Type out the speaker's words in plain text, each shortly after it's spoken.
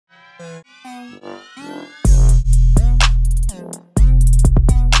In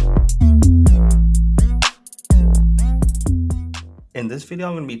this video,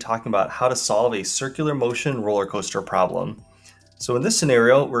 I'm going to be talking about how to solve a circular motion roller coaster problem. So in this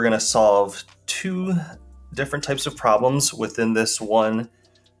scenario, we're going to solve two different types of problems within this one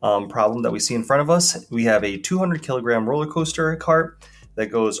problem that we see in front of us. We have a 200 kilogram roller coaster cart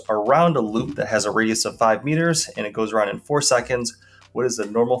that goes around a loop that has a radius of 5 meters and it goes around in 4 seconds. What is the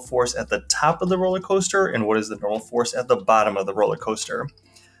normal force at the top of the roller coaster and what is the normal force at the bottom of the roller coaster?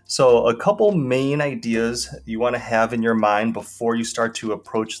 So a couple main ideas you want to have in your mind before you start to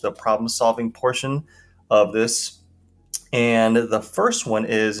approach the problem solving portion of this. And the first one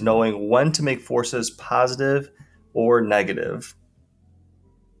is knowing when to make forces positive or negative.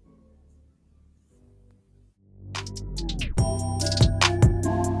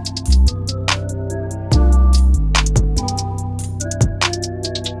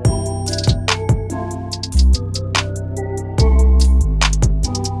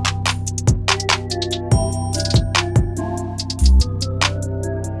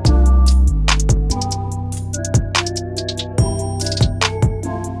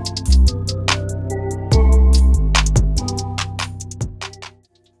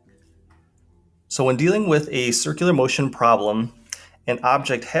 So when dealing with a circular motion problem, an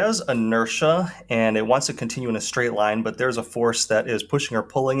object has inertia and it wants to continue in a straight line, but there's a force that is pushing or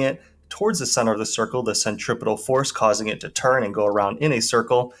pulling it towards the center of the circle, the centripetal force causing it to turn and go around in a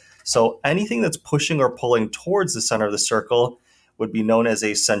circle. So anything that's pushing or pulling towards the center of the circle would be known as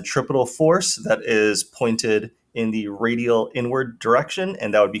a centripetal force that is pointed in the radial inward direction,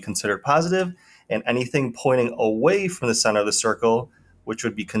 and that would be considered positive. And anything pointing away from the center of the circle, which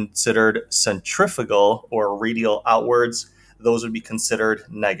would be considered centrifugal or radial outwards, those would be considered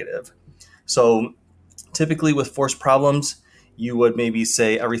negative. So typically with force problems, you would maybe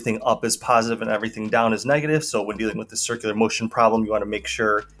say everything up is positive and everything down is negative. So when dealing with the circular motion problem, you want to make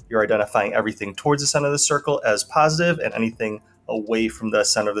sure you're identifying everything towards the center of the circle as positive and anything away from the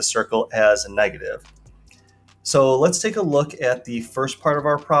center of the circle as negative. So let's take a look at the first part of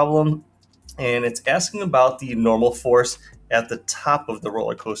our problem, and it's asking about the normal force at the top of the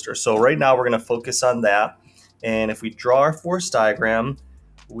roller coaster. So right now we're going to focus on that. And if we draw our force diagram,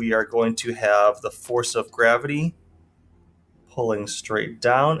 we are going to have the force of gravity pulling straight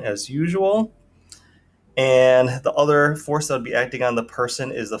down as usual. And the other force that would be acting on the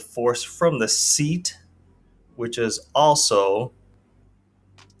person is the force from the seat, which is also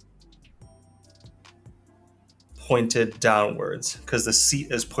pointed downwards because the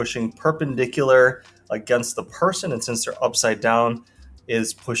seat is pushing perpendicular against the person, and since they're upside down,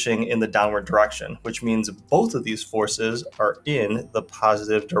 is pushing in the downward direction, which means both of these forces are in the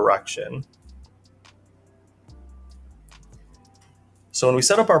positive direction. So when we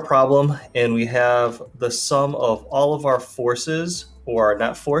set up our problem and we have the sum of all of our forces, or our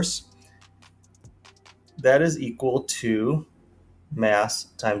net force, that is equal to mass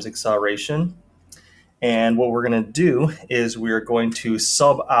times acceleration. And what we're going to do is we're going to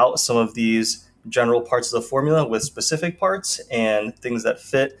sub out some of these general parts of the formula with specific parts and things that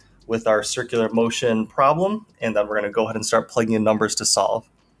fit with our circular motion problem, and then we're going to go ahead and start plugging in numbers to solve.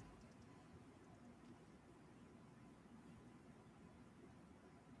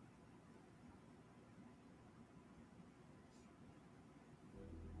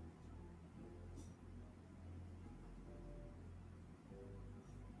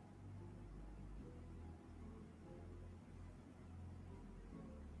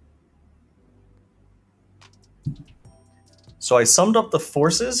 So I summed up the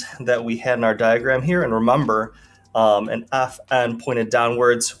forces that we had in our diagram here, and remember, an Fn pointed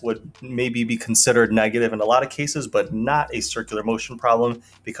downwards would maybe be considered negative in a lot of cases, but not a circular motion problem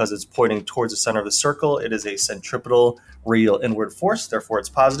because it's pointing towards the center of the circle. It is a centripetal radial inward force, therefore it's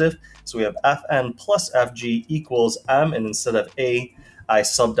positive. So we have Fn plus Fg equals m, and instead of a, I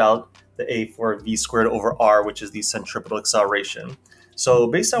subbed out the a for v squared over r, which is the centripetal acceleration. So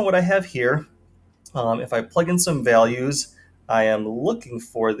based on what I have here, if I plug in some values, I am looking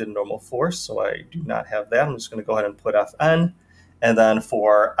for the normal force, so I do not have that. I'm just going to go ahead and put Fn. And then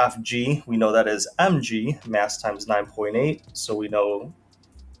for Fg, we know that is mg, mass times 9.8. So we know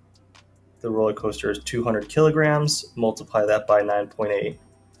the roller coaster is 200 kilograms. Multiply that by 9.8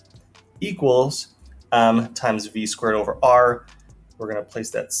 equals m times v squared over r. We're going to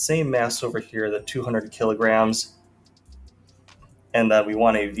place that same mass over here, the 200 kilograms. And then we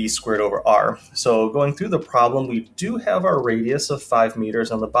want a v squared over r. So going through the problem, we do have our radius of 5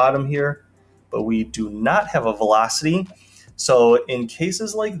 meters on the bottom here, but we do not have a velocity. So in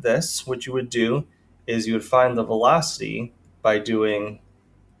cases like this, what you would do is you would find the velocity by doing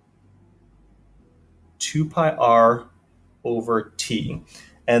 2 pi r over t.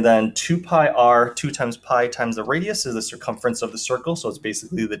 And then 2 pi r, 2 times pi times the radius is the circumference of the circle. So it's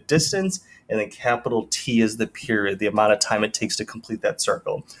basically the distance. And then capital T is the period, the amount of time it takes to complete that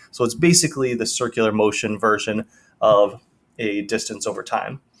circle. So it's basically the circular motion version of a distance over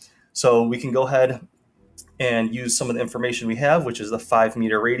time. So we can go ahead and use some of the information we have, which is the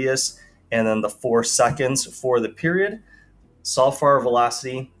 5-meter radius and then the 4 seconds for the period, solve for our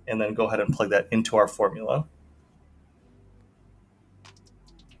velocity, and then go ahead and plug that into our formula.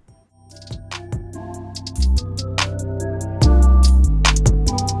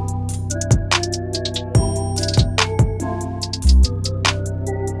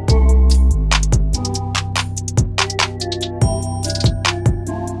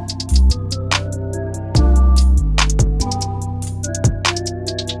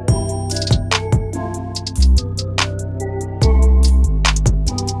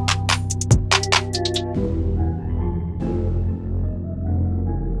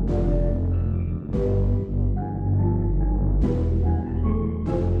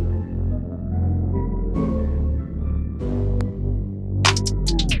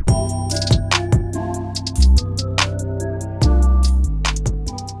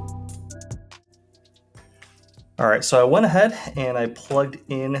 All right, so I went ahead and I plugged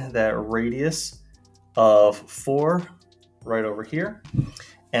in that radius of 4 right over here.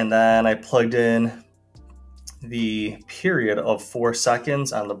 And then I plugged in the period of 4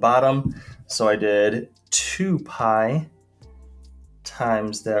 seconds on the bottom. So I did 2 pi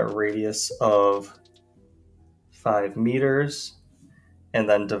times that radius of 5 meters, and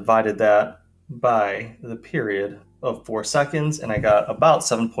then divided that by the period of 4 seconds, and I got about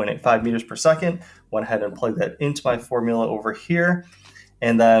 7.85 meters per second. Went ahead and plugged that into my formula over here,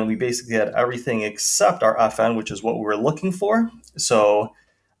 and then we basically had everything except our Fn, which is what we were looking for. So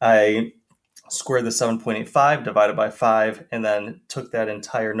I squared the 7.85 divided by 5, and then took that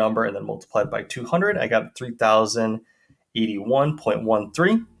entire number and then multiplied by 200. I got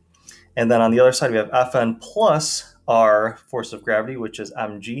 3,081.13. And then on the other side, we have Fn plus our force of gravity, which is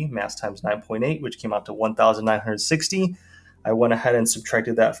mg, mass times 9.8, which came out to 1,960. I went ahead and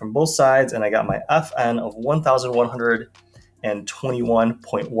subtracted that from both sides, and I got my Fn of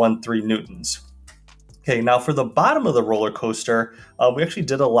 1,121.13 newtons. Okay, now for the bottom of the roller coaster, we actually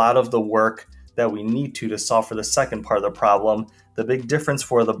did a lot of the work that we need to solve for the second part of the problem. The big difference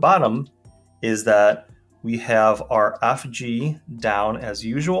for the bottom is that we have our Fg down as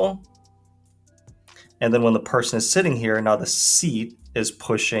usual. And then when the person is sitting here, now the seat is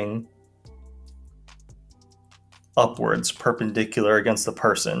pushing upwards, perpendicular against the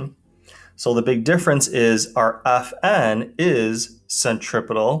person. So the big difference is our Fn is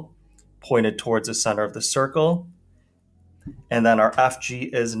centripetal, pointed towards the center of the circle. And then our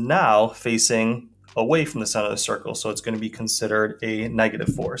Fg is now facing away from the center of the circle. So it's going to be considered a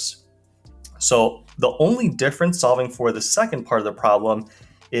negative force. So the only difference solving for the second part of the problem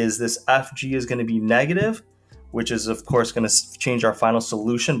is this Fg is going to be negative, which is of course going to change our final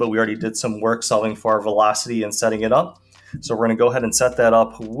solution, but we already did some work solving for our velocity and setting it up. So we're going to go ahead and set that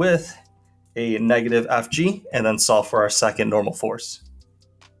up with a negative Fg and then solve for our second normal force.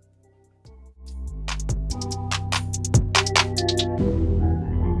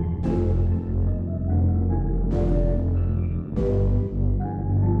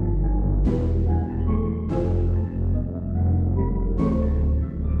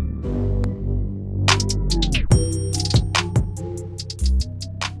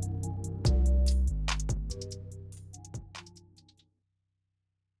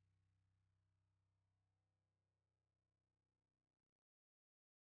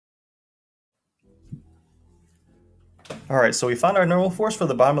 All right, so we found our normal force for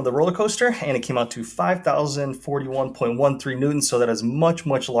the bottom of the roller coaster, and it came out to 5,041.13 newtons, so that is much,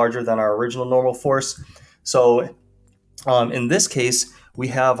 much larger than our original normal force. So in this case, we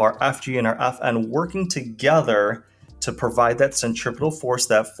have our Fg and our Fn working together to provide that centripetal force,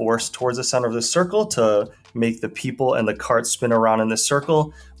 that force towards the center of the circle to make the people and the cart spin around in this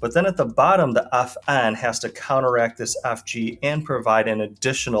circle. But then at the bottom, the Fn has to counteract this Fg and provide an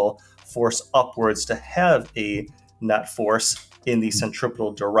additional force upwards to have a net force in the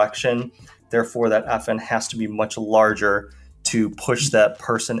centripetal direction. Therefore, that Fn has to be much larger to push that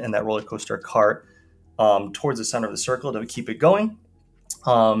person and that roller coaster cart towards the center of the circle to keep it going.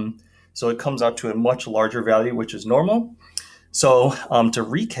 So it comes out to a much larger value, which is normal. So to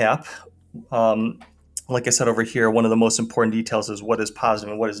recap, like I said over here, one of the most important details is what is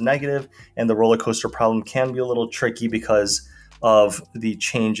positive and what is negative. And the roller coaster problem can be a little tricky because of the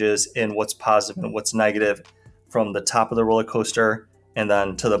changes in what's positive and what's negative from the top of the roller coaster and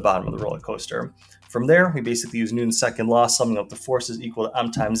then to the bottom of the roller coaster. From there, we basically use Newton's second law, summing up the forces equal to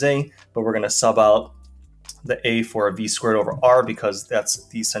m times a, but we're going to sub out the a for a v squared over r because that's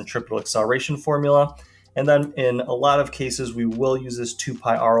the centripetal acceleration formula. And then in a lot of cases, we will use this 2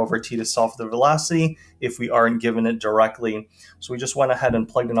 pi r over t to solve for the velocity if we aren't given it directly. So we just went ahead and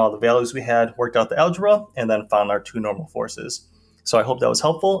plugged in all the values we had, worked out the algebra, and then found our two normal forces. So I hope that was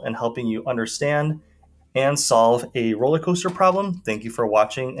helpful in helping you understand and solve a roller coaster problem. Thank you for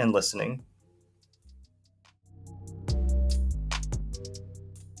watching and listening.